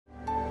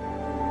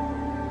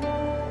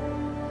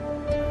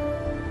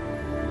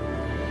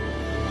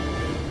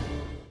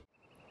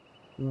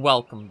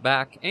Welcome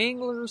back,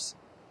 anglers.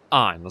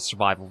 I'm the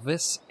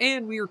Survivalist,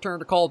 and we return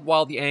to Call of the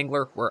Wild the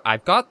Angler, where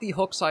I've got the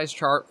hook size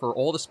chart for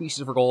all the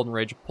species for Golden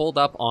Ridge pulled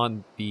up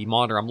on the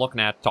monitor I'm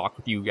looking at to talk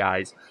with you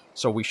guys.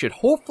 So we should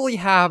hopefully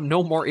have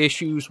no more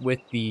issues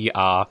with the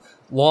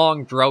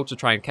long drought to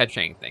try and catch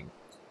anything.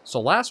 So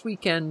last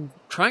weekend,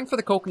 trying for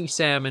the kokanee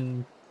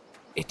salmon,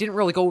 it didn't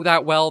really go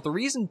that well. The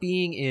reason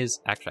being is,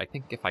 actually I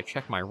think if I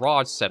check my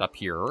rod setup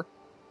here,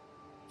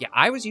 yeah,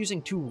 I was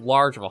using too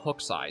large of a hook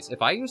size.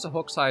 If I use a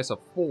hook size of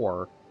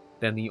 4,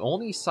 then the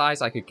only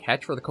size I could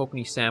catch for the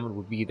kokanee salmon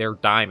would be their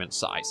diamond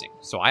sizing.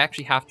 So I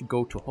actually have to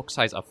go to a hook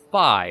size of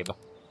 5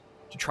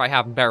 to try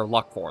having better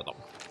luck for them.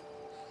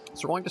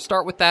 So we're going to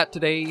start with that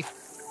today.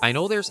 I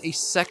know there's a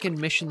second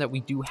mission that we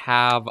do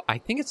have. I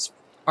think it's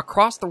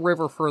across the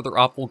river further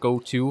up we'll go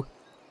to.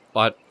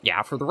 But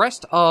yeah, for the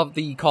rest of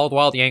the Call of the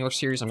Wild the Angler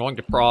series, I'm going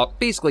to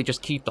basically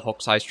just keep the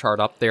hook size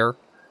chart up there.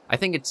 I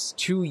think it's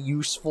too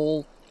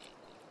useful.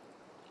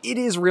 It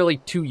is really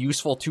too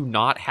useful to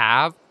not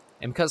have,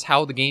 and because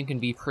how the game can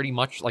be pretty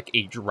much like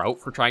a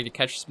drought for trying to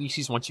catch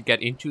species once you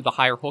get into the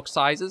higher hook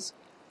sizes,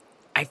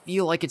 I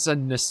feel like it's a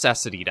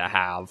necessity to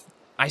have.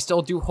 I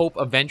still do hope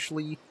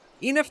eventually,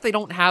 even if they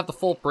don't have the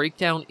full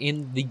breakdown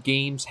in the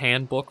game's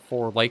handbook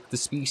for like the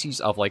species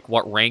of like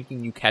what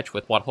ranking you catch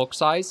with what hook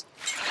size,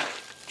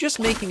 just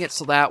making it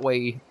so that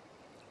way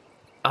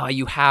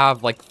you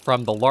have like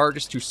from the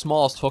largest to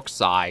smallest hook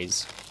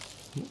size.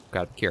 Ooh,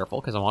 gotta be careful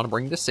because I want to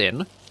bring this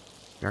in.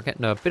 You're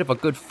getting a bit of a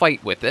good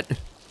fight with it.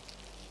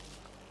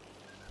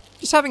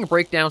 Just having a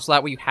breakdown so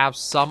that way you have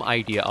some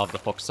idea of the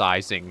hook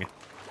sizing,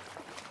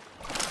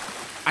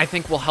 I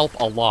think will help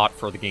a lot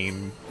for the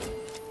game.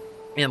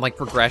 And like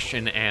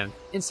progression, and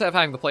instead of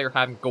having the player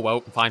having to go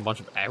out and find a bunch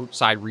of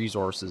outside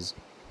resources,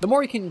 the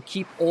more you can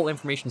keep all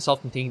information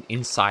self-contained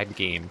inside the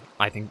game,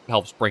 I think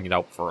helps bring it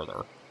out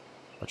further.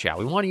 But yeah,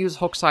 we want to use a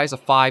hook size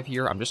of 5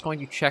 here. I'm just going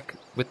to check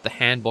with the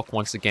handbook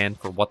once again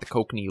for what the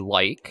kokanee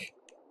like.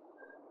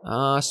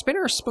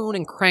 Spinner, spoon,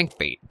 and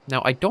crankbait.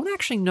 Now, I don't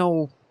actually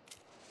know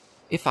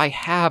if I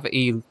have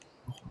a...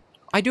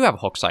 I do have a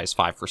hook size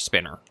 5 for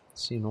spinner.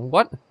 So, you know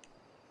what?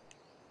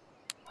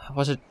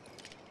 Was it...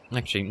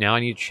 Actually, now I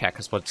need to check.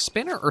 Was it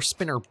spinner or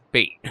spinner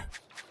bait? I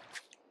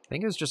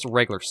think it was just a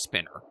regular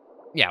spinner.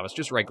 Yeah, it was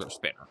just regular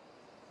spinner.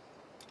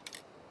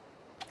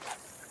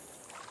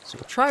 So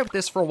we'll try with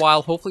this for a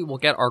while. Hopefully we'll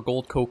get our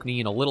gold kokanee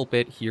in a little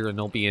bit here and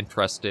they'll be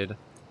interested.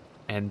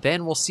 And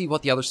then we'll see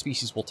what the other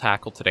species we'll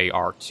tackle today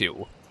are,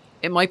 too.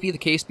 It might be the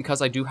case because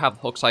I do have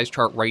the hook size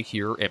chart right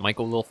here. It might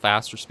go a little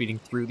faster speeding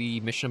through the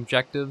mission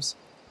objectives.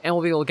 And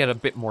we'll be able to get a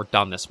bit more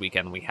done this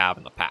weekend than we have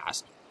in the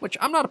past. Which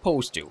I'm not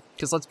opposed to,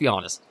 because let's be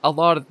honest, a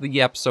lot of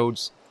the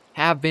episodes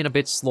have been a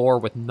bit slower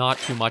with not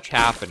too much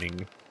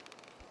happening.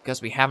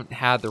 Because we haven't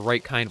had the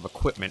right kind of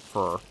equipment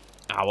for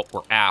what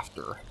we're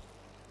after.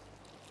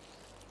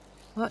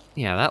 But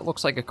yeah, that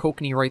looks like a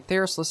kokanee right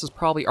there, so this is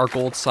probably our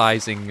gold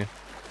sizing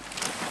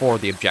for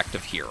the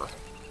objective here.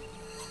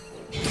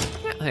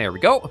 Yeah, there we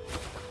go.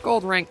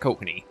 Gold rank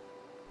kokanee.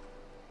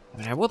 I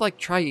mean, I would like to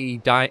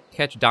try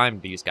catch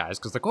diamond these guys,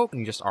 because the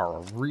kokanee just are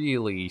a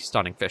really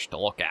stunning fish to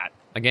look at.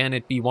 Again,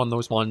 it'd be one of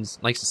those ones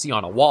nice to see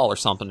on a wall or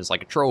something as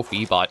like a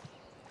trophy, but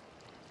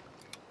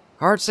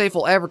hard to say if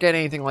we'll ever get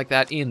anything like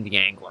that in the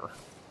Angler.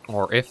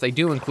 Or if they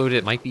do include it,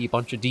 it might be a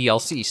bunch of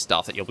DLC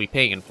stuff that you'll be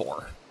paying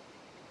for.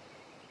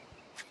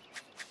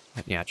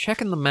 But yeah,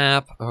 checking the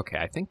map. Okay,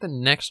 I think the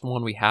next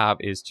one we have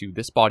is to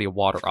this body of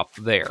water up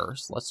there.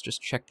 So let's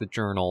just check the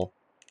journal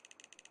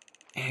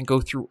and go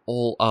through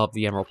all of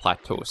the Emerald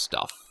Plateau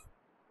stuff.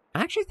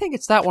 I actually think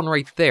it's that one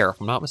right there, if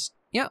I'm not mistaken.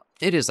 Yeah,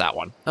 it is that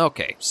one.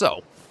 Okay,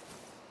 so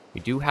we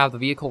do have the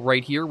vehicle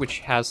right here, which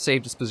has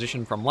saved its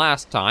position from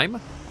last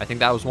time. I think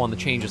that was one of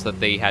the changes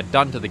that they had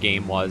done to the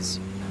game was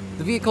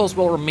the vehicles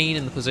will remain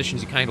in the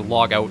positions you kind of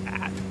log out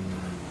at.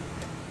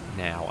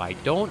 Now, I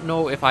don't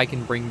know if I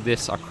can bring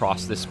this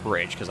across this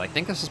bridge, because I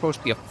think this is supposed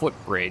to be a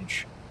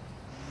footbridge.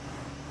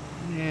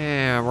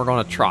 Yeah, we're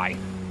going to try.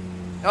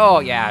 Oh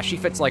yeah, she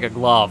fits like a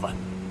glove.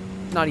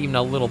 Not even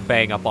a little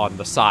bang up on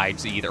the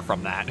sides either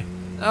from that.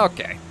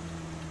 Okay.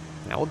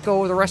 Now we'll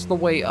go the rest of the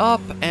way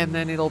up, and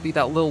then it'll be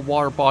that little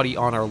water body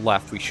on our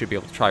left we should be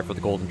able to try for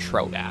the golden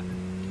trout at.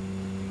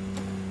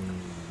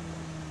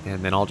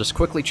 And then I'll just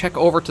quickly check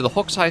over to the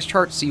hook size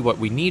chart, see what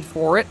we need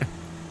for it.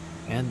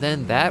 And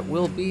then that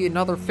will be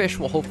another fish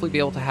we'll hopefully be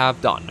able to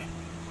have done.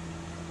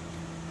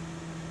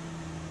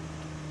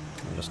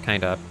 We'll just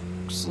kind of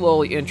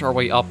slowly inch our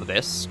way up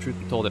this. Truth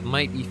be told, it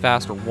might be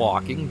faster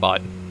walking, but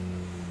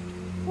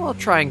we'll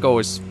try and go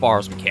as far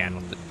as we can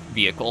with the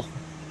vehicle.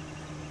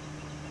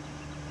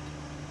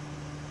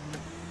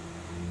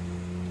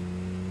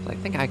 I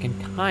think I can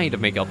kind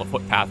of make out the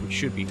footpath we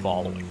should be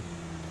following.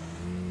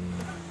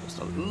 Just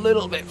a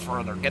little bit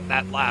further, get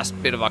that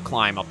last bit of a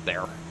climb up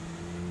there.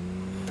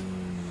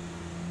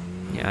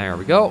 Yeah, there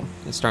we go.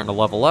 It's starting to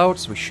level out,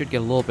 so we should get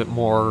a little bit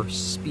more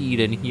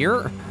speed in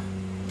here.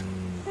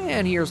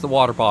 And here's the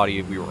water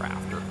body we were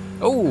after.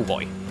 Oh,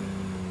 boy.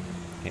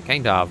 Okay,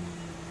 kind of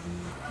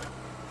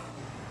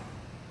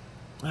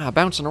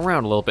bouncing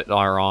around a little bit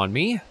there on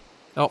me.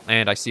 Oh,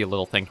 and I see a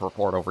little thing to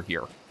report over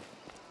here.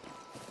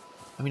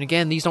 I mean,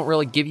 again, these don't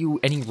really give you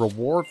any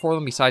reward for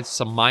them besides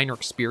some minor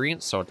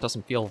experience, so it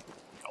doesn't feel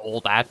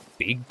all that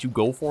big to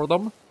go for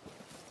them.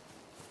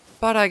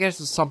 But I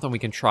guess it's something we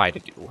can try to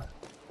do.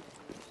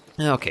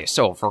 Okay,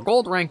 so for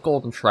gold rank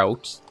golden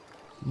trout,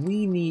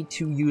 we need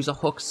to use a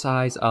hook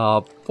size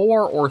of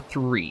 4 or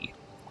 3.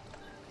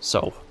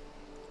 So,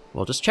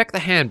 we'll just check the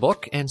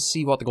handbook and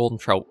see what the golden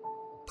trout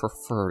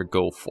prefer to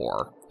go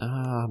for.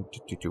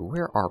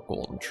 Where are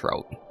golden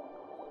trout?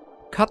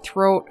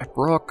 Cutthroat,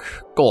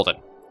 brook, golden.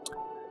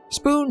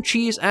 Spoon,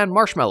 cheese, and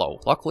marshmallow.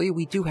 Luckily,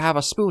 we do have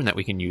a spoon that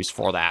we can use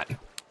for that.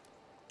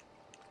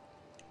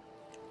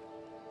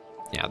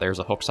 Yeah, there's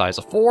a hook size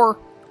of 4.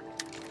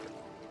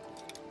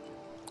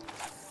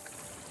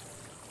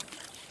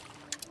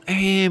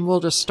 And we'll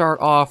just start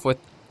off with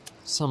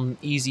some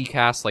easy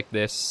casts like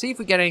this. See if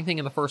we get anything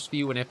in the first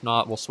few, and if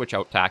not, we'll switch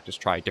out tactics,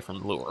 try a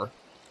different lure.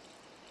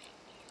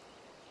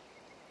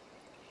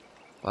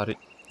 But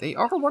they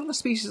are one of the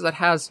species that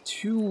has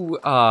 2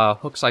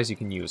 hook sizes you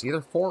can use,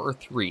 either 4 or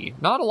 3.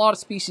 Not a lot of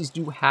species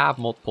do have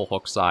multiple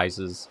hook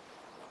sizes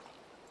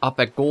up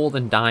at gold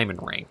and diamond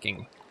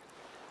ranking.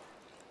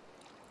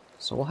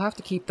 So we'll have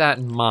to keep that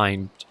in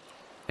mind.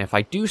 If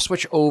I do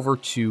switch over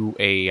to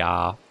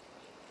a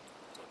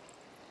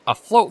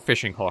float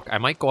fishing hook, I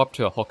might go up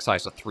to a hook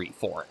size of 3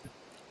 for it.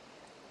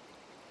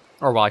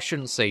 Or, well, I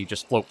shouldn't say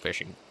just float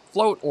fishing.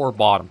 Float or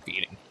bottom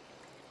feeding.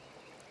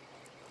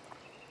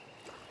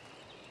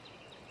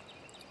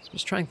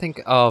 Just trying to think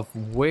of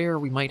where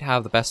we might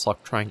have the best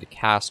luck trying to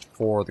cast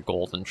for the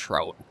golden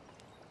trout.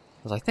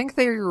 Because I think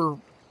they're...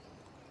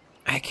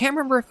 I can't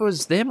remember if it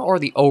was them or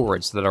the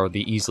orids that are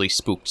the easily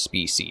spooked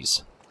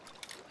species.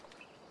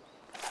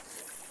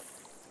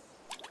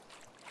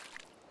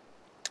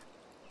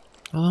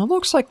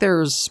 Looks like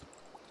there's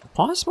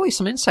possibly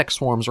some insect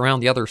swarms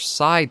around the other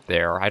side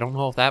there. I don't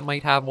know if that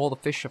might have all the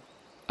fish,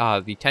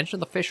 the attention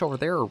of the fish over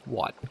there or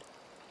what.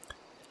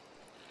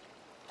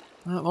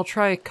 We'll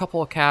try a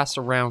couple of casts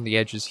around the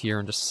edges here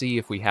and just see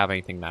if we have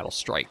anything that'll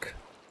strike.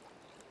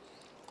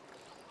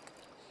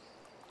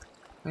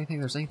 I think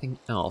there's anything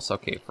else.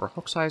 Okay, for a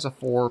hook size of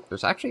 4,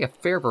 there's actually a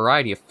fair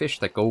variety of fish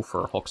that go for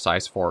a hook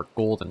size 4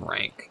 golden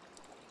rank.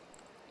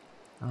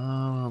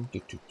 I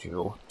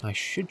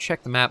should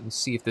check the map and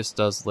see if this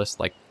does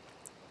list, like,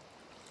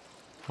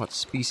 what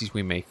species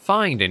we may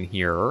find in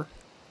here.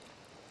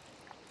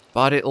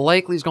 But it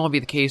likely is going to be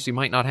the case we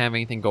might not have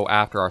anything go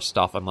after our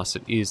stuff unless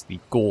it is the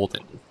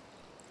golden.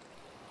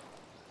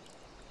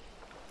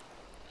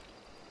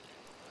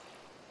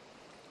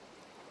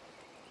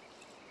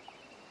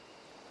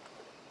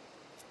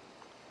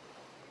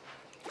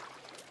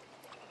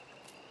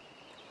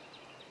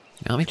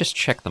 Now let me just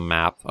check the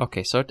map.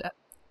 Okay, so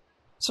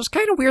it's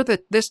kind of weird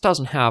that this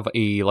doesn't have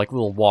a, like,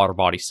 little water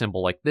body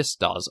symbol like this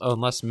does,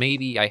 unless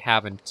maybe I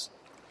haven't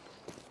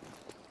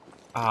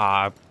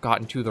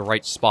gotten to the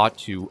right spot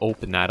to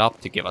open that up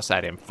to give us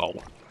that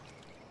info.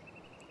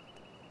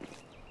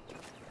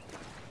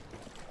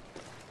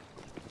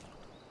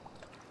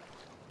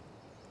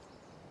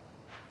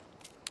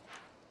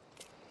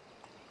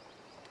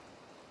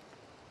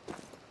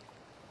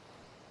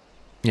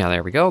 Yeah,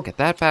 there we go. Get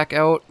that back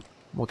out.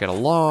 We'll get a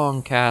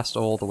long cast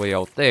all the way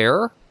out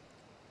there.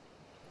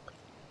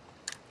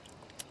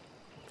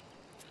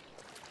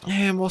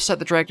 And we'll set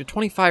the drag to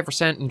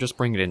 25% and just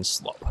bring it in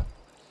slow.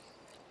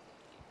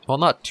 Well,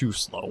 not too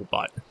slow,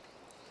 but...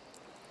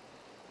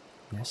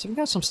 yeah, so we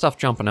got some stuff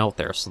jumping out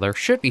there, so there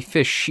should be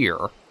fish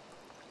here.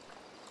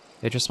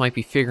 It just might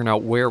be figuring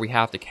out where we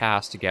have to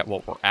cast to get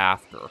what we're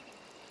after.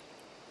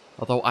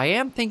 Although I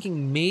am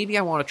thinking maybe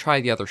I want to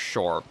try the other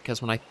shore,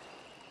 because when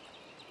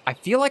I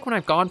feel like when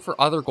I've gone for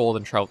other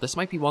golden trout, this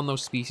might be one of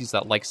those species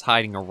that likes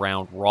hiding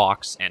around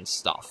rocks and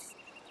stuff.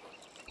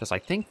 Because I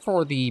think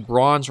for the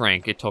bronze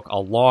rank, it took a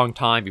long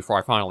time before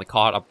I finally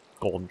caught a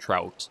golden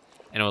trout.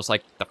 And it was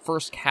like the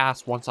first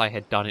cast once I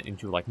had done it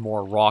into like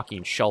more rocky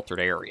and sheltered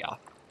area.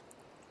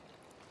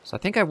 So I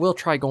think I will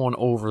try going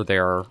over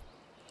there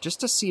just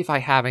to see if I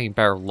have any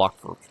better luck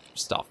for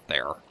stuff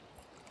there.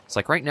 It's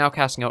like right now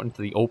casting out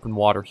into the open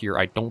water here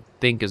I don't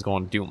think is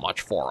going to do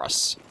much for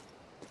us.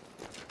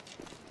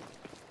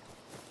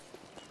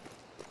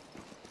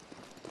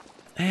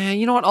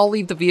 And you know what, I'll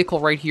leave the vehicle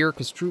right here,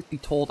 because truth be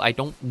told, I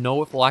don't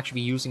know if we'll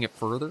actually be using it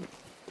further.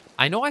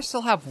 I know I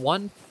still have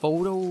one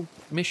photo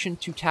mission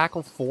to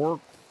tackle for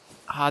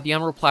the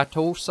Emerald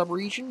Plateau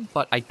subregion,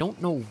 but I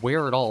don't know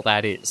where at all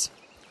that is.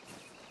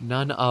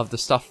 None of the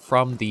stuff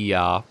from the,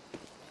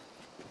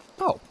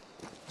 Oh,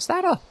 is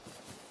that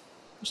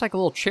looks like a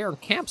little chair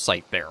and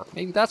campsite there.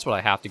 Maybe that's what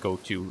I have to go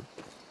to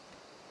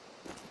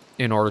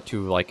in order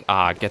to, like,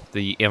 get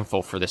the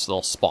info for this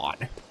little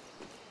spot.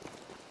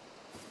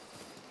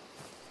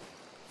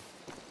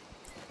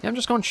 Yeah, I'm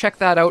just going to check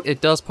that out.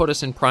 It does put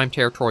us in prime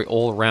territory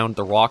all around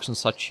the rocks and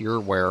such here,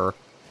 where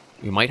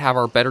we might have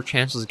our better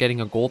chances of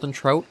getting a golden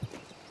trout.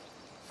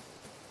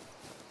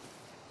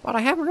 But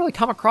I haven't really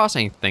come across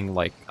anything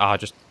like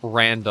just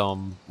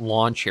random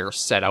lawn chairs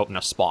set out in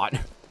a spot.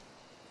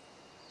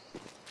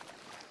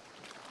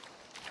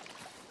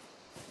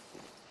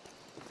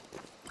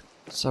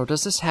 So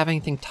does this have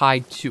anything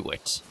tied to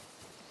it?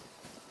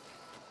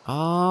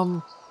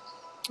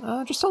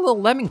 Just a little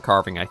lemon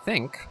carving, I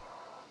think.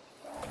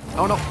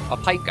 Oh no, a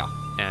pica.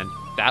 And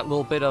that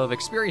little bit of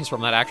experience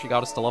from that actually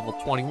got us to level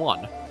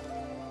 21.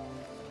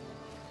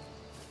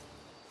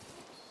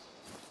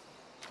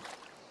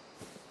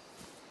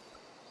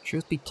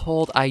 Truth be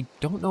told, I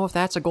don't know if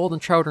that's a golden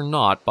trout or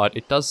not, but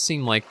it does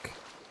seem like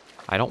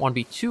I don't want to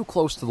be too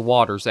close to the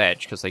water's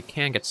edge, because they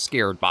can get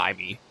scared by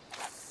me.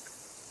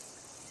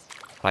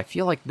 But I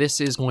feel like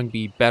this is going to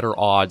be better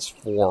odds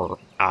for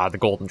the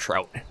golden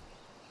trout.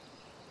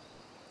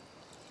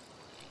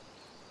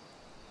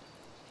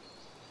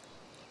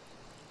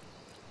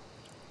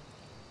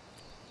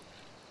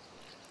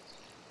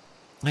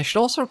 I should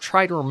also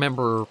try to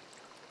remember,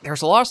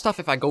 there's a lot of stuff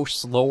if I go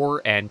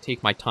slower and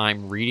take my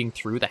time reading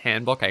through the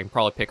handbook, I can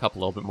probably pick up a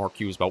little bit more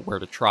cues about where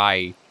to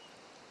try,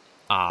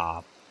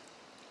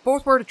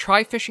 both where to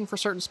try fishing for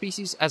certain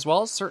species, as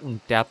well as certain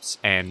depths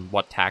and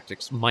what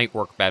tactics might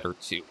work better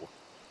too.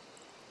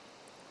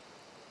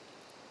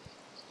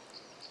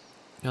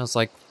 You know, it's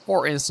like,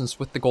 for instance,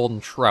 with the golden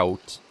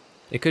trout,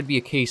 it could be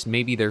a case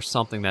maybe there's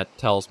something that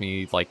tells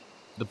me, like,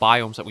 the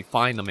biomes that we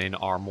find them in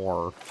are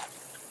more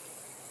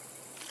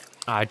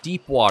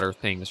deep water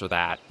things or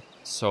that.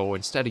 So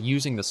instead of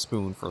using the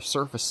spoon for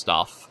surface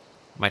stuff,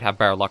 I might have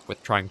better luck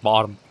with trying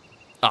bottom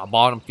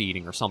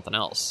feeding or something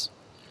else.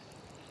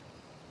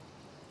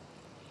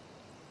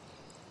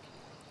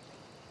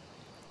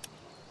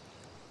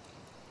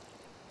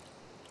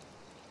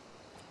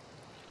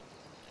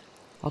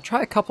 I'll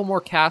try a couple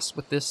more casts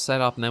with this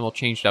setup, and then we'll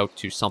change it out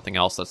to something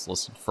else that's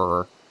listed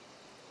for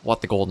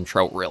what the golden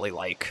trout really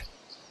like.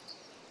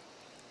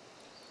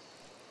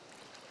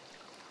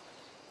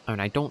 I mean,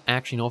 I don't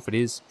actually know if it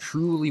is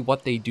truly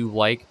what they do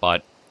like,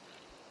 but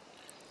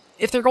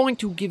if they're going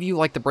to give you,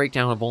 like, the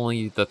breakdown of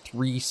only the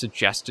 3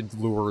 suggested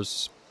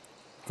lures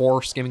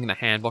for skimming the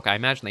handbook, I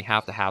imagine they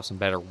have to have some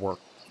better work.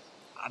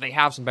 They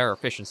have some better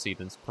efficiency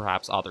than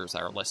perhaps others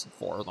that are listed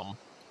for them.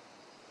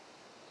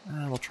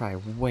 We'll try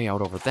way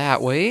out over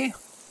that way.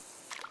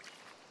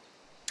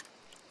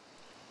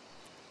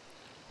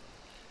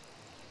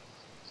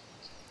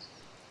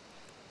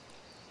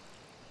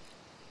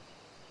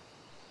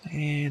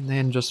 And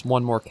then just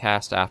one more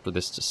cast after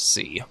this to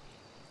see.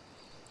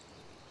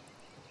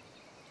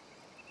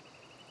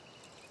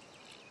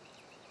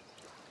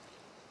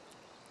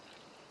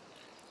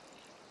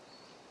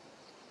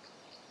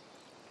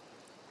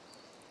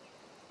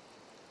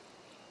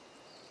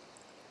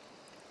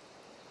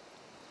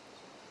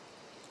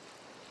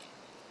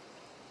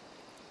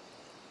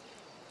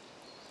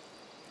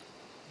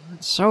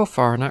 So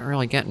far, not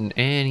really getting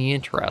any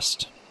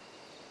interest.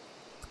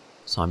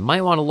 So I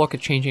might want to look at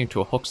changing it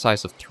to a hook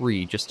size of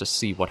 3 just to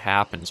see what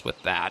happens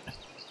with that.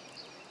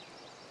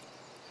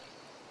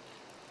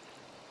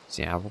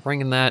 So yeah, we're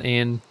bringing that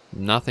in.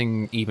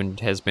 Nothing even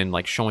has been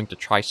like showing to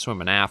try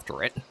swimming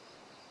after it.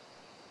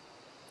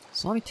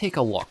 So let me take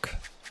a look.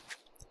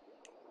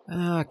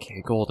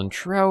 Okay, golden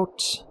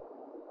trout.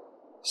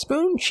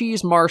 Spoon,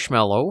 cheese,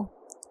 marshmallow.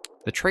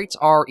 The traits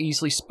are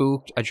easily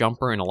spooked, a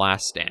jumper, and a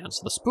last stand.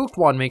 So the spooked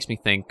one makes me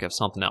think of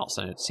something else,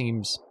 and it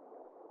seems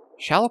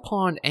shallow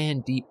pond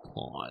and deep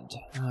pond.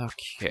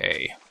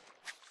 Okay.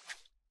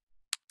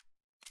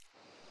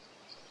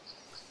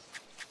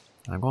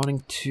 I'm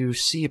going to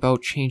see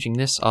about changing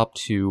this up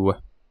to...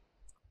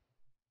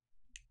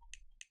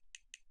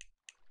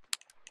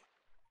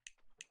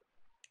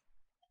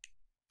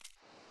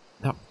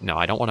 No,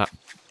 I don't want to...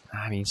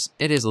 I mean,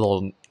 it is a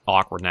little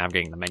awkward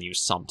navigating the menus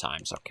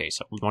sometimes. Okay,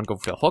 so we want to go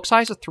for the hook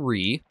size of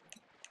 3,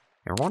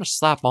 and we want to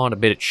slap on a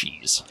bit of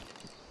cheese.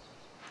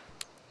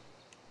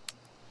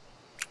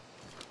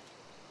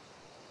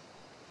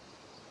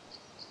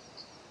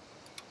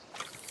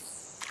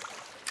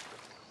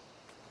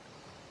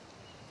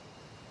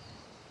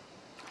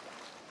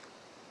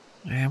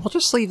 And we'll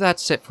just leave that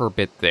sit for a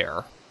bit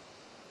there.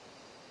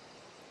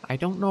 I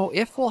don't know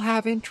if we'll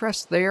have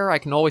interest there. I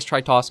can always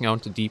try tossing out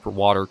into deeper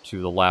water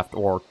to the left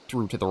or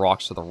through to the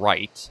rocks to the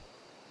right.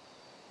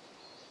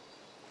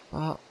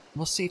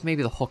 We'll see if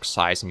maybe the hook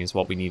sizing is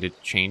what we need to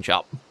change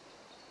up.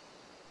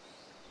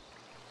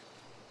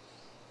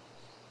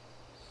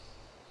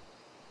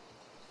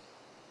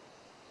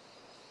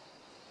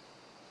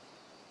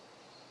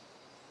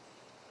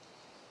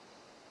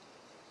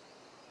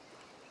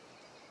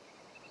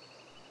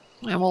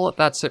 And we'll let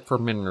that sit for a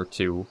minute or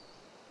two.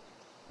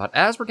 But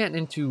as we're getting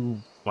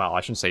into... Well, I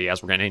shouldn't say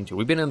as we're getting into...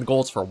 We've been in the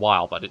golds for a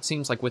while, but it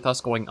seems like with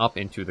us going up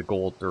into the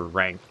gold or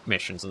rank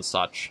missions and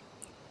such,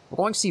 we're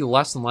going to see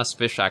less and less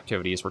fish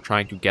activity as we're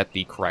trying to get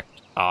the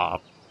correct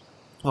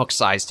hook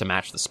size to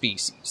match the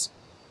species.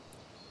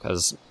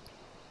 Because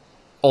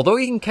although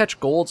you can catch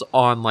golds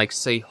on, like,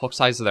 say, hook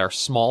sizes that are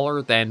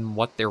smaller than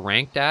what they're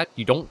ranked at,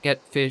 you don't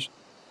get fish,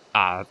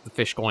 the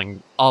fish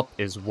going up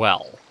as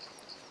well.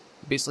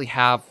 You basically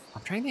have...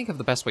 I'm trying to think of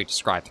the best way to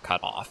describe the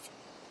cutoff.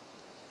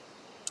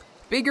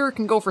 Bigger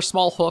can go for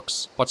small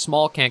hooks, but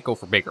small can't go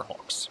for bigger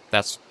hooks.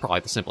 That's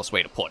probably the simplest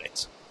way to put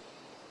it.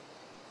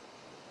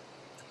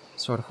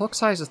 So at hook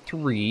size of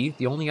 3,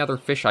 the only other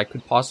fish I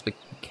could possibly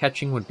be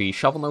catching would be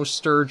shovel-nosed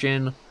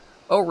sturgeon,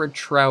 O-red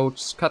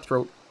trouts,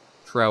 cutthroat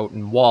trout,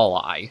 and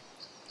walleye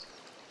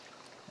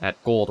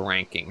at gold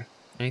ranking.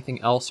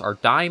 Anything else are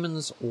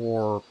diamonds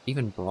or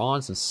even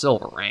bronze and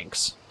silver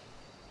ranks.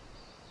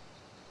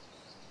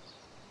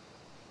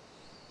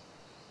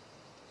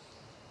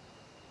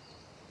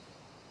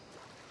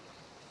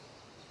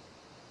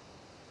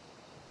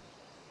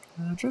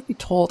 Truth be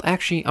told,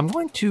 actually, I'm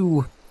going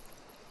to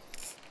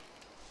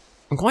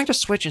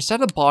switch.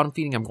 Instead of bottom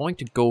feeding, I'm going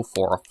to go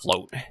for a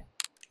float.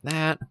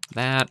 That.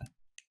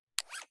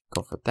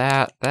 Go for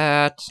that.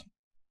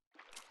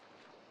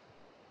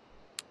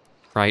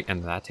 Right,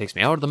 and that takes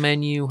me out of the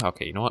menu.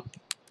 Okay, you know what?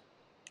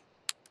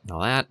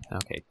 Now that.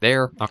 Okay,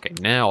 there. Okay,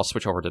 now I'll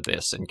switch over to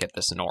this and get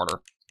this in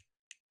order.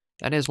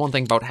 That is one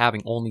thing about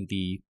having only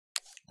the...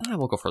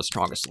 we'll go for the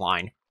strongest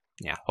line.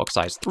 Yeah, hook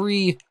size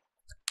 3.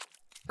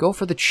 Go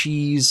for the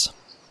cheese.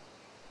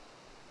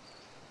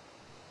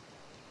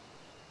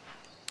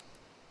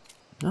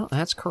 No,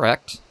 that's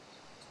correct.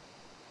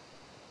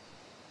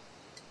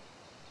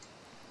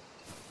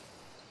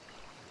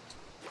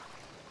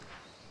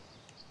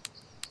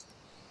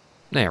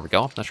 There we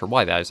go. Not sure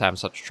why that is having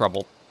such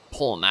trouble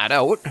pulling that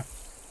out.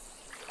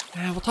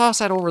 And we'll toss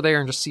that over there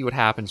and just see what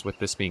happens with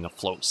this being a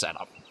float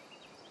setup.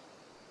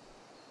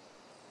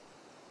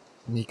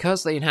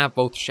 Because they have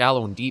both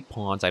shallow and deep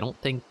ponds, I don't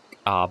think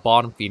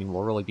bottom feeding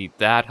will really be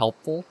that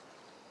helpful.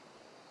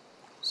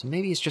 So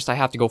maybe it's just I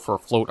have to go for a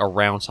float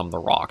around some of the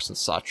rocks and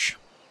such.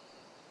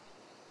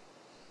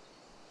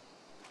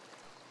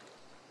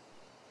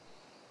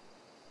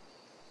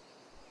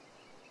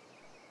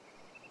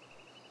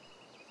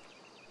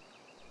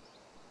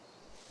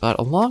 But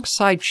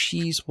alongside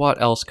cheese,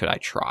 what else could I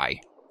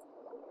try?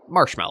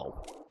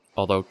 Marshmallow.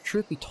 Although,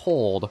 truth be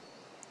told,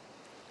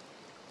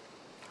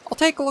 I'll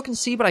take a look and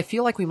see, but I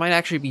feel like we might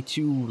actually be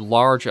too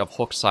large of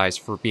hook size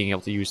for being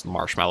able to use the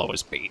marshmallow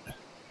as bait.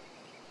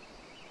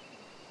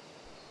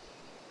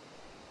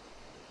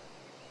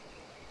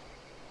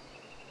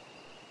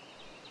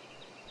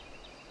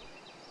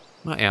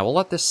 Well, yeah, we'll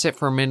let this sit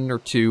for a minute or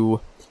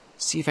two,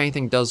 see if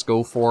anything does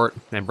go for it,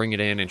 then bring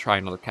it in and try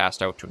another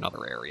cast out to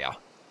another area.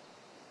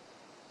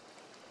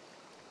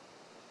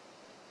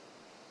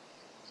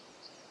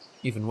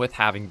 Even with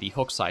having the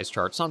hook size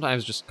chart,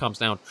 sometimes it just comes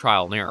down to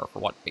trial and error for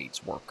what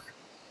baits work.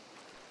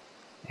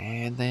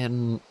 And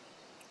then...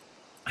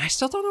 I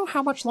still don't know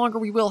how much longer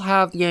we will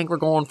have the angler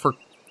going for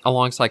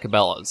alongside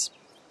Cabela's.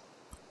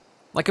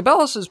 Like,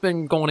 Cabela's has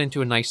been going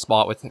into a nice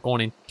spot with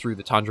going in through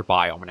the tundra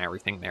biome and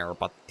everything there,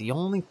 but the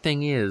only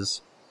thing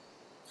is,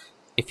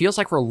 it feels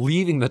like we're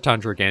leaving the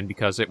tundra again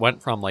because it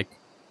went from, like,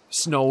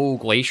 snow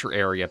glacier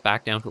area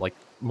back down to, like,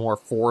 more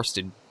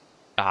forested,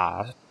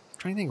 I'm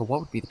trying to think of what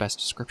would be the best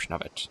description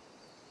of it.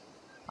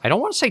 I don't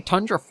want to say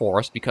tundra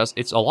forest because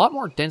it's a lot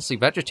more densely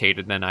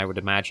vegetated than I would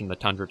imagine the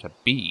tundra to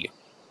be.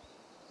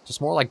 It's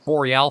more like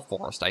boreal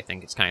forest, I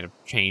think it's kind of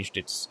changed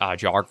its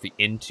geography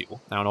into.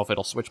 I don't know if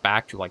it'll switch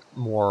back to like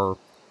more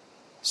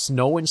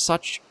snow and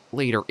such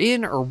later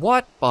in or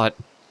what, but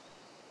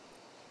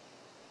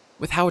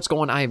with how it's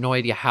going, I have no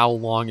idea how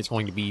long it's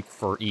going to be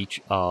for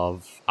each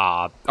of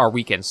our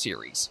weekend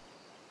series.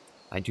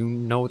 I do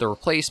know the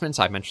replacements,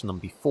 I've mentioned them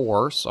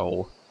before,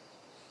 so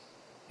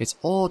it's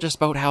all just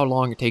about how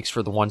long it takes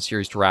for the one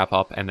series to wrap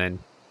up, and then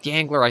the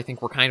angler, I think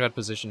we're kind of at a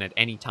position at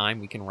any time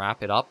we can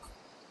wrap it up.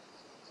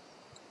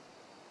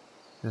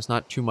 There's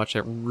not too much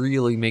that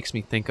really makes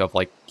me think of,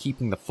 like,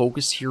 keeping the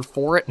focus here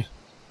for it.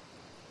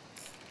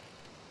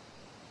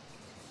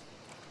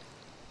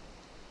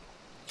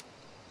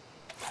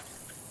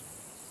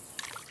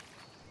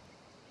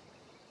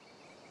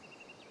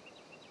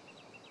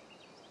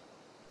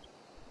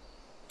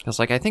 Because,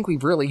 like, I think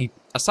we've really,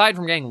 aside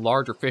from getting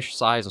larger fish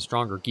size and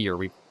stronger gear,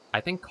 we've, I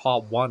think,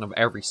 caught one of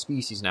every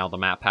species now the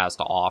map has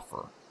to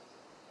offer.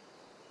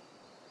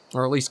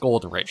 Or at least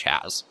Golden Ridge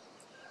has.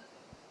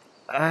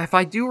 If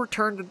I do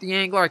return to the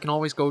angler, I can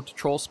always go to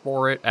Troll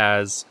Spore it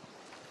as,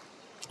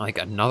 like,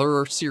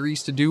 another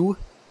series to do.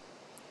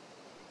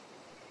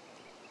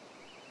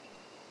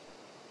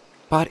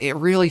 But it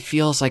really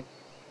feels like...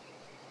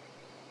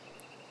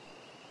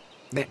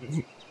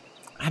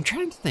 I'm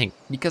trying to think,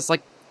 because,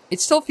 like, it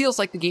still feels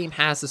like the game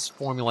has this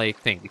formulaic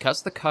thing.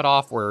 Because of the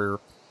cutoff where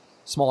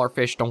smaller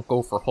fish don't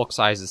go for hook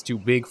sizes too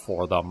big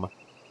for them,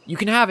 you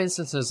can have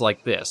instances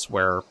like this,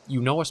 where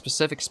you know a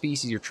specific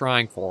species you're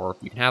trying for,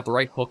 you can have the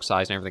right hook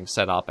size and everything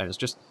set up, and it's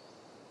just...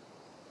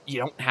 you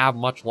don't have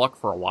much luck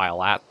for a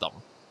while at them.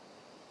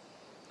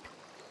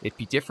 It'd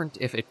be different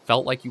if it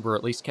felt like you were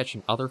at least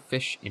catching other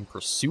fish in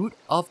pursuit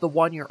of the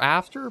one you're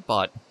after,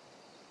 but...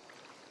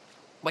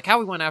 like how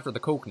we went after the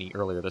kokanee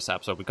earlier this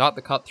episode. We got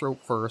the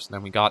cutthroat first,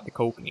 then we got the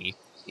kokanee.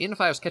 Even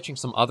if I was catching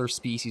some other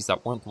species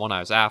that weren't the one I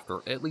was after,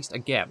 at least,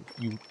 again,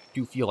 you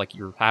do feel like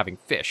you're having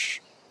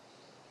fish.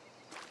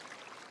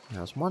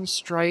 There's one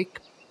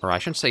strike, or I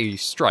shouldn't say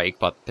strike,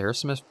 but there's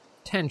some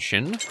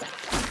attention.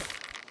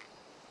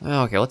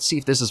 Okay, let's see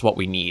if this is what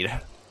we need.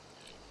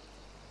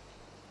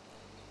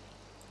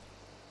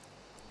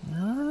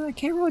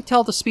 can't really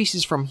tell the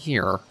species from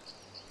here.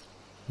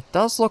 It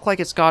does look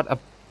like it's got a...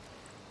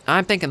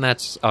 I'm thinking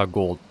that's a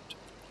gold.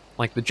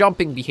 Like, the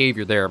jumping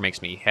behavior there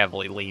makes me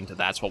heavily lean to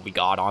that's what we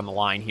got on the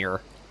line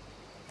here.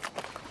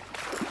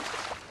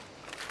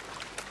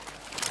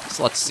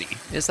 So let's see.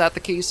 Is that the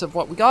case of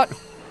what we got?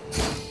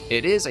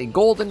 It is a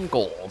golden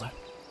gold.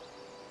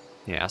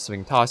 Yeah, so we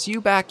can toss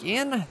you back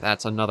in.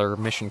 That's another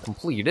mission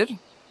completed.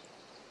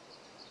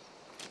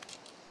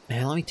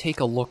 And let me take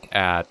a look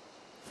at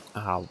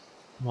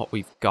what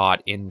we've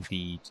got in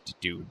the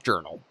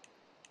journal.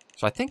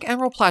 So I think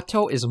Emerald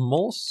Plateau is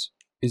almost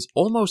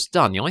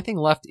done. The only thing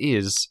left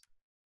is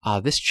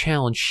this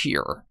challenge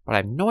here, but I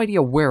have no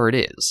idea where it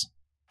is.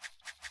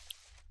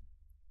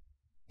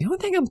 The only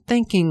thing I'm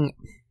thinking...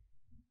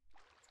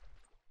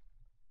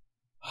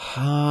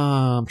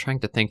 I'm trying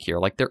to think here.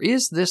 Like, there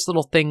is this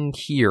little thing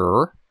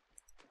here.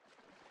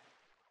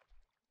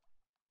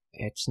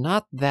 It's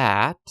not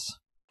that.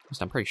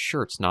 I'm pretty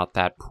sure it's not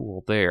that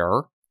pool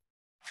there.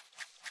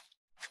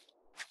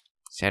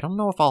 See, I don't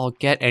know if I'll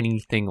get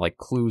anything like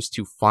clues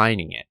to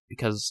finding it,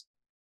 because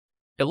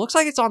it looks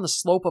like it's on the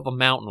slope of a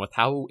mountain with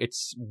how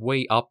it's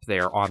way up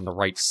there on the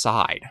right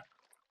side.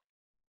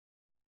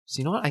 So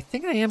you know what? I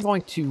think I am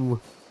going to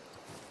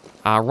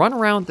run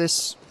around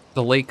the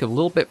lake a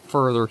little bit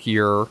further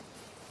here.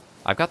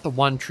 I've got the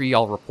one tree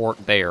I'll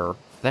report there.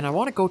 Then I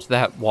want to go to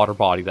that water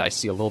body that I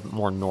see a little bit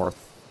more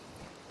north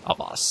of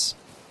us.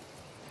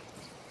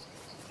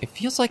 It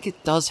feels like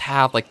it does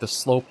have like the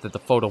slope that the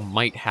photo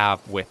might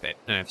have with it.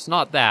 And if it's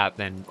not that,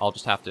 then I'll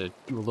just have to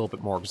do a little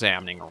bit more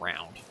examining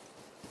around.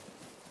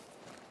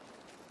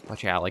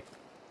 But yeah, like,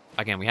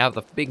 again, we have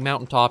the big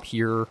mountaintop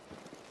here,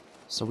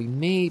 so we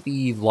may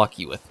be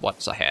lucky with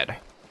what's ahead.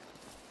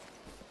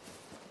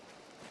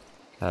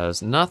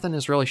 Because nothing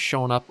is really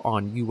showing up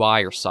on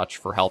UI or such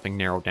for helping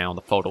narrow down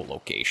the photo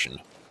location.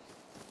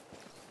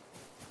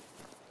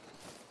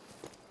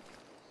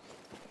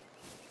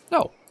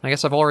 Oh, I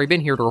guess I've already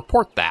been here to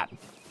report that. I'm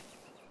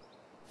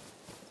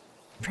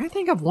trying to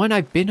think of when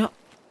I've been up.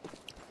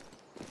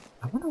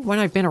 I wonder when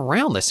I've been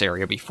around this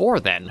area before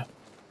then.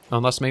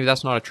 Unless maybe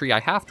that's not a tree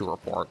I have to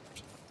report.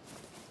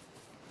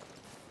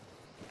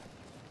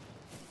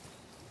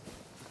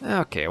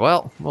 Okay,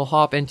 well, we'll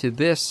hop into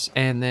this,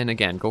 and then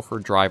again, go for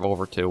a drive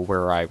over to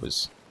where I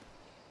was.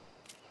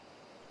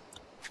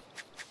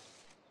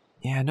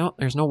 Yeah, no,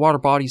 there's no water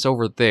bodies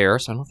over there,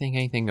 so I don't think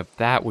anything of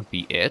that would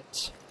be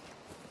it.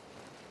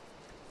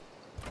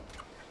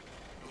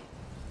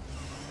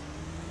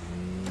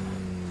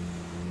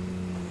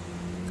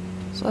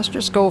 So let's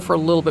just go for a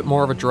little bit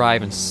more of a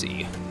drive and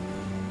see.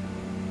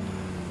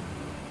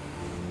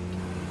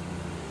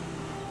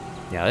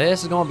 Yeah,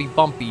 this is going to be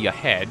bumpy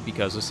ahead,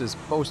 because this is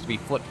supposed to be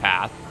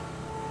footpath.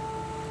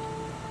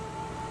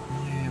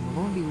 And we're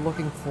going to be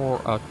looking for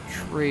a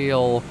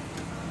trail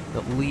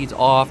that leads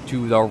off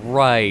to the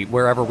right,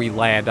 wherever we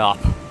land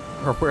up.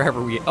 Or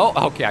wherever we...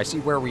 Oh, okay, I see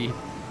where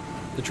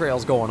the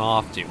trail's going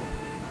off to.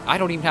 I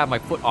don't even have my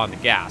foot on the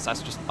gas.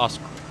 That's just us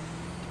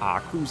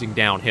cruising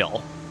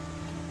downhill.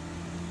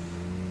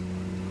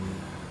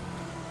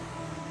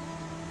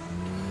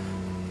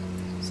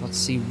 So let's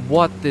see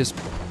what this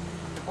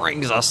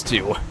brings us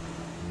to.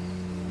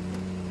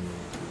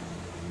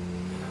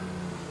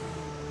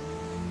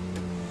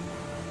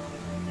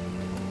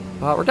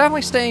 We're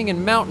definitely staying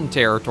in mountain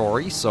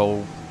territory,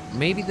 so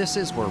maybe this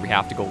is where we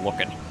have to go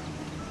looking.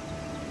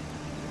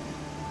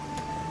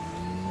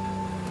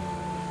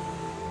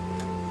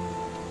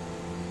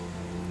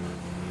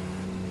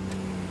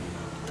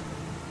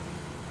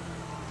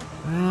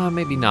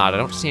 Maybe not. I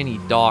don't see any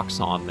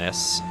docks on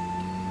this.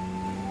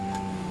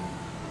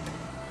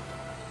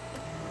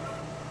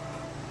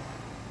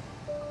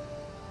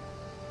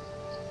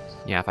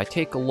 Yeah, if I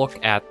take a look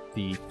at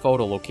the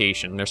photo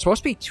location, there's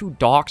supposed to be 2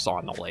 docks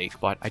on the lake,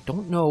 but I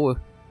don't know.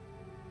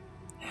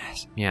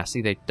 Yeah,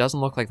 see, it doesn't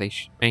look like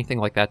anything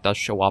like that does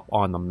show up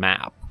on the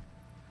map.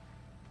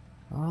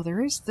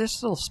 There is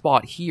this little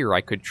spot here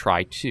I could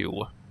try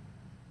too.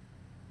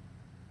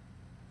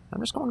 I'm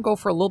just going to go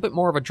for a little bit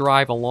more of a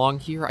drive along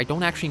here. I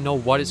don't actually know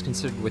what is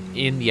considered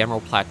within the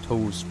Emerald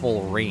Plateau's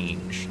full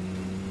range.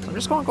 So I'm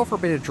just going to go for a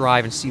bit of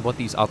drive and see what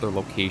these other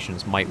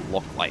locations might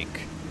look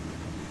like.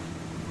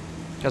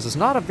 Because it's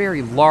not a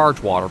very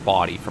large water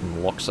body from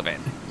the looks of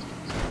it.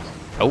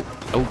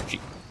 Oh,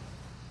 gee.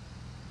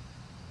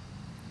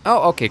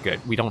 Oh, okay,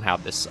 good. We don't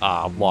have this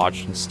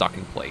lodged and stuck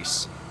in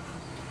place.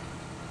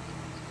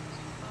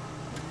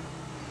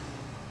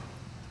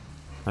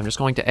 I'm just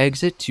going to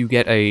exit to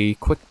get a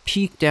quick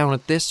peek down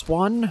at this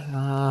one.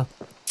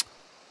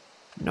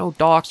 No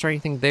docks or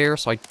anything there,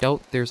 so I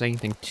doubt there's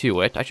anything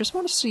to it. I just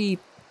want to see,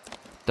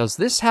 does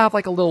this have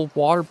like a little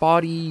water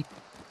body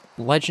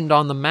legend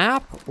on the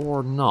map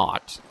or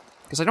not?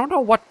 Because I don't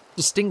know what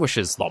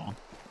distinguishes them.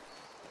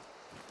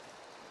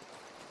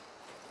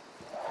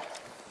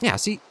 Yeah,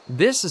 see,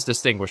 this is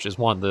distinguished as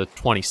one of the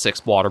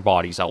 26 water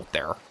bodies out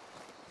there.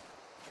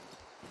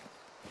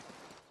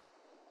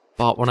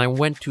 But when I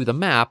went to the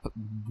map,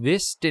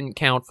 this didn't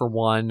count for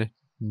one,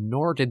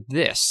 nor did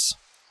this.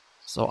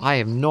 So I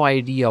have no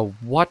idea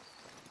what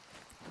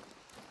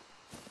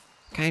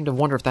Kind of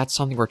wonder if that's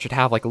something where it should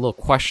have like a little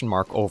question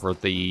mark over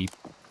the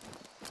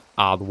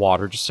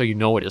water, just so you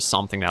know it is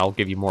something that'll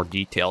give you more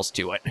details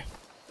to it.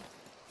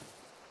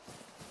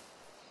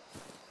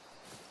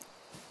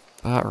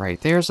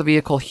 Alright, there's the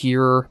vehicle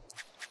here.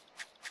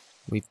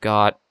 We've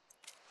got...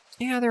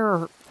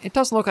 Yeah, it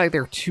doesn't look like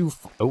they're too...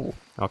 Oh,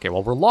 okay,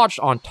 well, we're lodged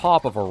on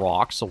top of a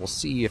rock, so we'll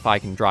see if I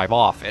can drive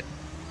off it.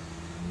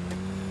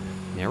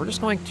 Yeah, we're just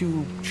going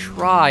to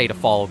try to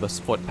follow this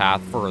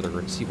footpath further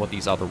and see what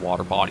these other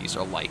water bodies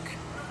are like.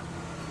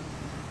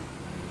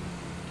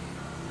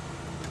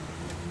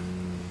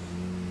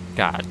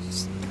 God,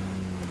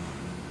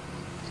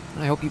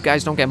 I hope you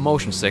guys don't get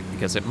motion sick,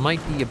 because it might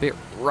be a bit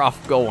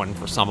rough going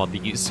for some of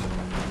these.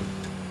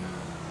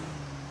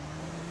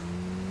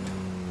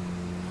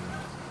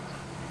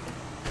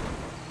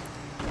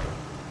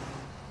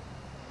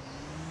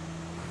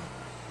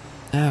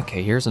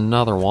 Okay, here's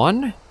another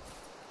one.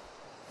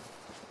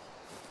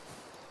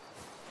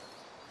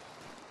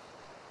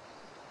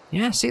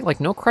 Yeah, see, like,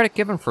 no credit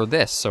given for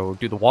this, so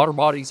do the water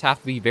bodies have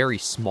to be very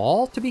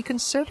small to be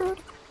considered?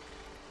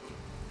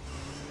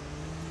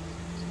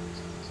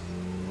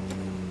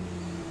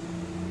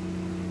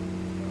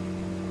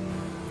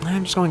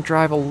 I'm just going to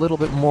drive a little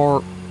bit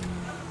more...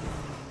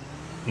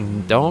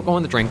 Don't go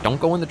in the drink, don't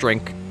go in the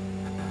drink.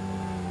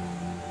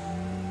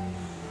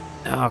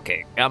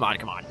 Okay, come on,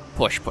 come on.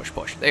 Push, push,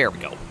 push. There we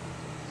go.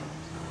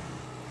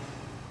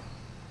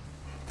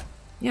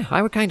 Yeah,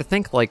 I would kind of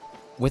think, like,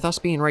 with us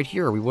being right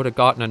here, we would have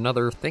gotten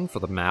another thing for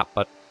the map,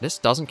 but this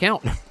doesn't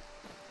count.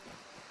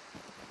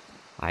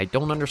 I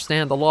don't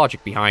understand the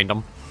logic behind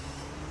them.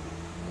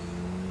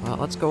 Well,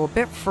 let's go a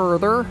bit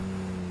further.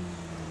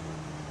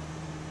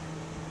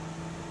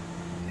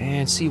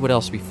 And see what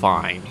else we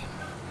find.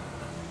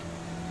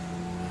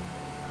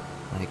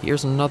 Like,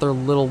 here's another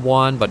little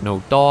one, but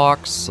no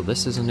docks, so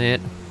this isn't it.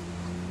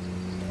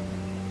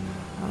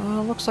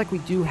 Looks like we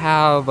do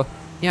have...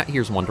 Yeah,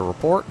 here's one to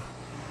report.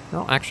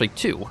 No, actually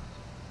two.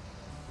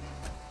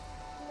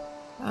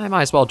 I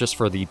might as well just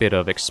for the bit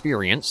of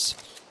experience.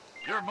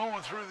 You're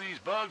mowing through these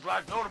bugs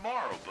like no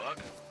tomorrow, Buck.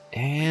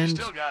 And... You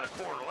still got a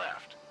quarter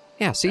left.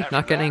 Yeah, see, After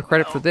not getting any that,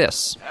 credit well, for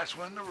this. That's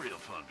when the real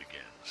fun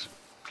begins.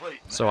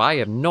 Clayton, So I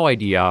have no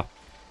idea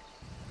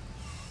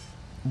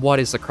what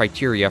is the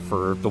criteria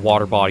for the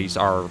water bodies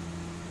are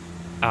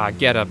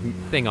get a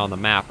thing on the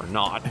map or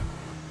not.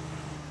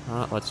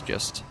 Let's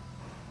just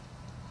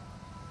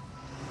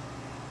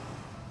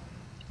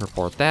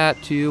report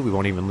that too. We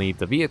won't even leave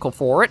the vehicle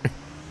for it.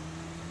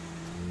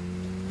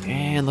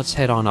 And let's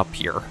head on up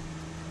here.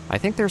 I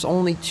think there's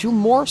only two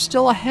more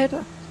still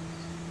ahead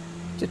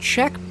to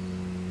check.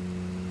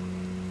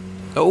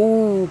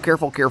 Oh,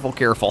 careful, careful,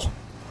 careful.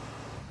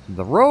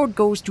 The road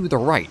goes to the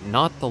right,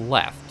 not the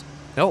left.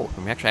 Oh,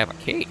 we actually have a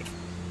cave.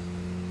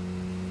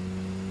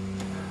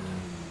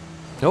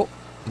 Nope.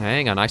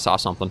 Hang on, I saw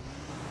something.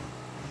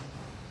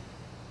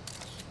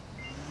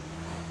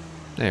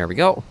 There we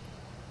go.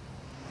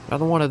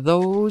 Another one of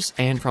those,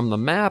 and from the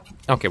map...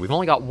 Okay, we've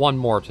only got one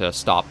more to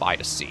stop by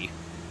to see.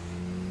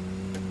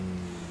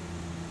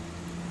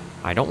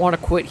 I don't want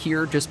to quit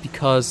here just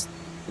because,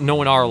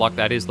 knowing our luck,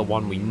 that is the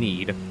one we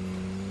need.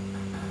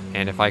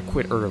 And if I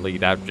quit early,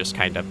 that would just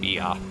kind of be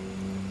a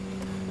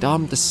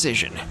dumb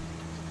decision.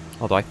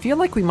 Although I feel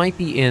like we might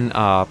be in,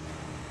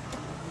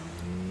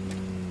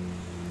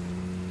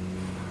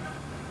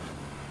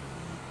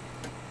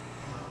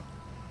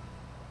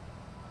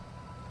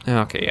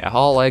 Okay, yeah,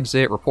 I'll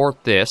exit,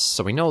 report this,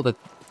 so we know that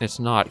it's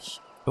not...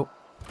 Oh.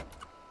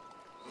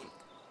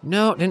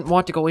 No, didn't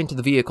want to go into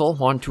the vehicle,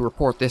 wanted to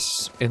report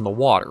this in the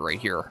water right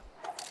here.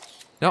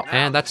 No,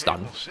 and that's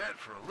done. Set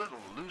for a little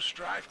loose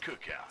strife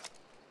cookout.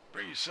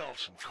 Bring yourself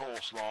some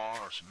coleslaw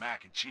or some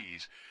mac and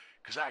cheese,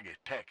 because I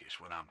get peckish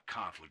when I'm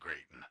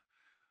conflagrating.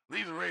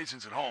 Leave the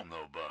raisins at home,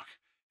 though, Buck.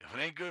 If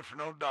it ain't good for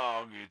no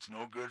dog, it's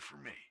no good for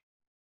me.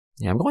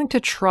 Yeah, I'm going to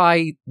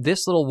try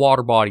this little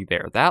water body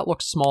there. That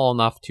looks small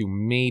enough to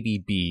maybe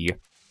be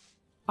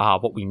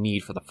what we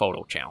need for the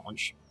photo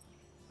challenge.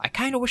 I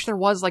kind of wish there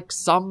was, like,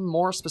 some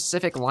more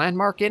specific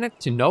landmark in it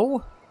to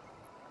know.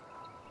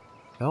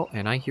 Oh,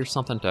 and I hear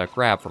something to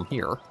grab from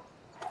here.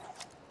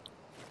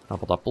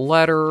 Doubled up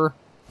letter.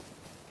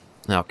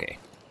 Okay.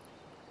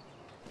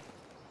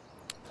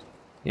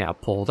 Yeah,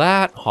 pull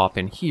that, hop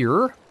in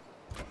here.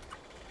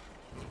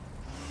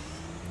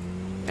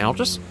 And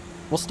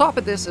we'll stop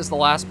at this as the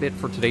last bit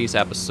for today's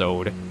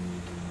episode.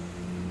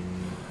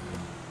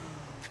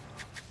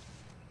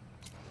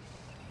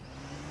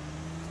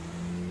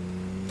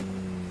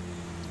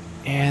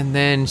 And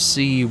then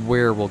see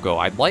where we'll go.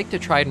 I'd like to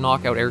try to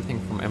knock out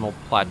everything from Emerald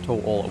Plateau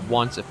all at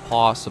once if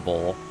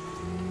possible.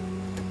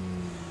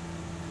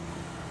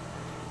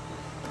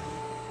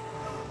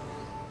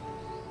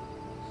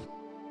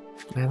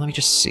 And let me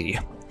just see.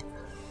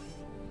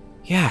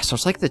 Yeah, so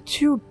it's like the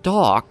two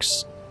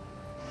docks.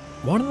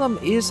 One of them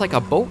is like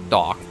a boat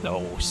dock,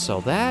 though, so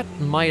that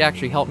might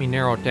actually help me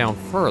narrow it down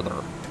further.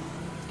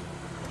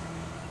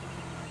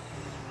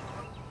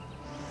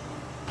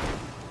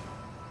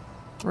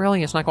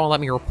 Really? It's not going to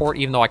let me report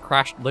even though I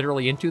crashed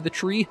literally into the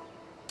tree?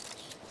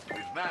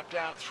 We've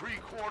about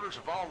 3/4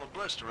 of all the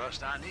blister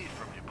rust I need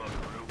from you,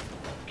 buckaroo.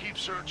 Keep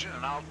searching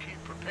and I'll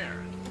keep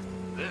preparing.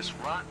 This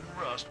rotten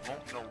rust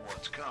won't know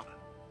what's coming.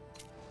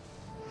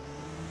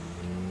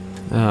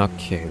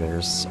 Okay,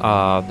 there's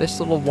this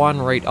little one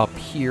right up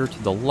here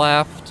to the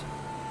left.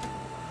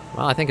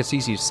 Well, I think it's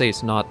easy to say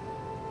it's not...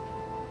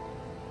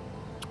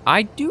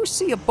 I do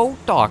see a boat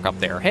dock up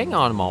there. Hang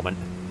on a moment.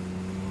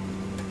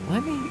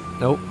 Let me...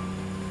 Nope.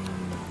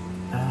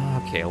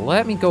 Okay,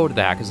 let me go to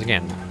that, because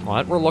again,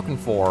 what we're looking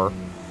for...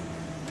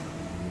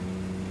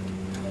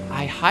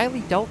 I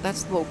highly doubt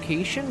that's the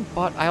location,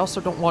 but I also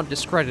don't want to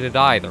discredit it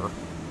either.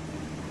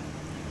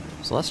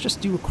 So let's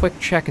just do a quick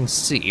check and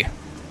see.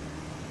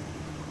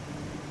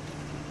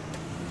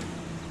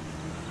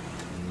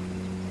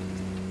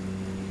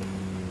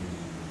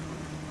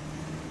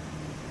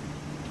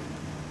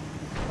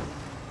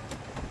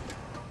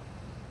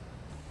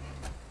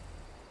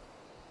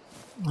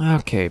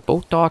 Okay,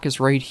 boat dock is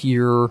right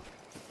here.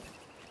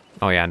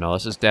 Oh yeah, no,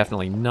 this is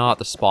definitely not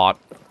the spot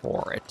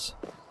for it.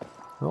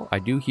 Oh, I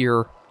do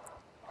hear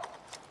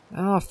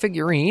a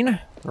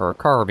figurine, or a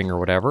carving or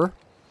whatever.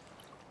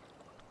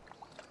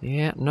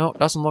 Yeah, no, it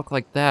doesn't look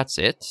like that's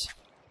it.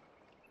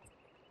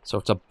 So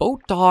it's a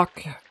boat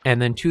dock,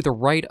 and then to the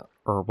right,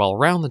 or well,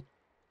 around the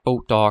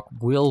boat dock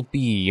will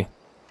be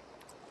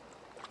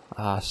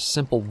a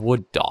simple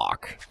wood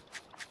dock.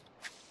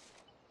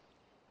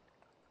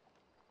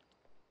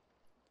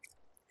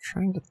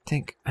 Trying to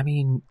think, I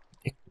mean,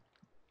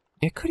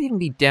 it could even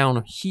be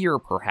down here,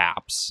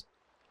 perhaps.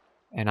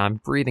 And I'm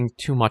breathing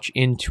too much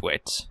into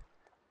it.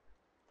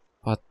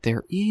 But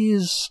there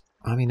is...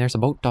 I mean, there's a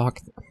boat dock...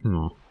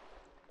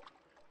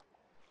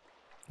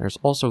 There's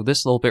also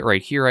this little bit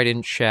right here I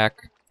didn't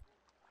check.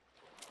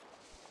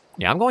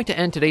 Yeah, I'm going to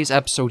end today's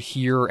episode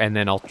here, and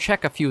then I'll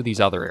check a few of these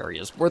other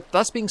areas. With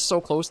us being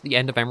so close to the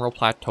end of Emerald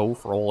Plateau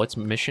for all its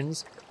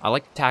missions, I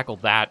like to tackle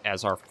that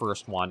as our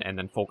first one, and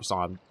then focus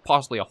on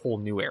possibly a whole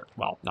new area.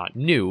 Well, not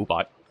new,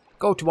 but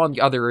go to one of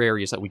the other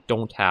areas that we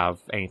don't have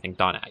anything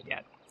done at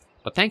yet.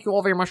 But thank you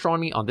all very much for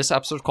joining me on this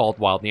episode called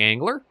Wild the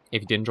Angler.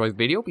 If you did enjoy the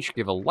video, be sure to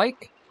give a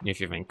like. And if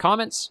you have any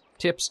comments,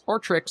 tips, or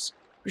tricks,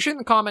 be sure in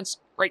the comments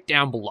right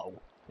down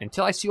below.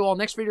 Until I see you all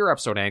next video or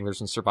episode, anglers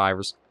and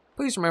survivors,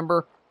 please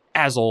remember,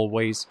 as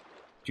always,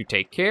 to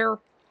take care,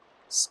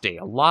 stay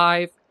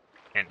alive,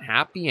 and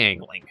happy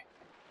angling.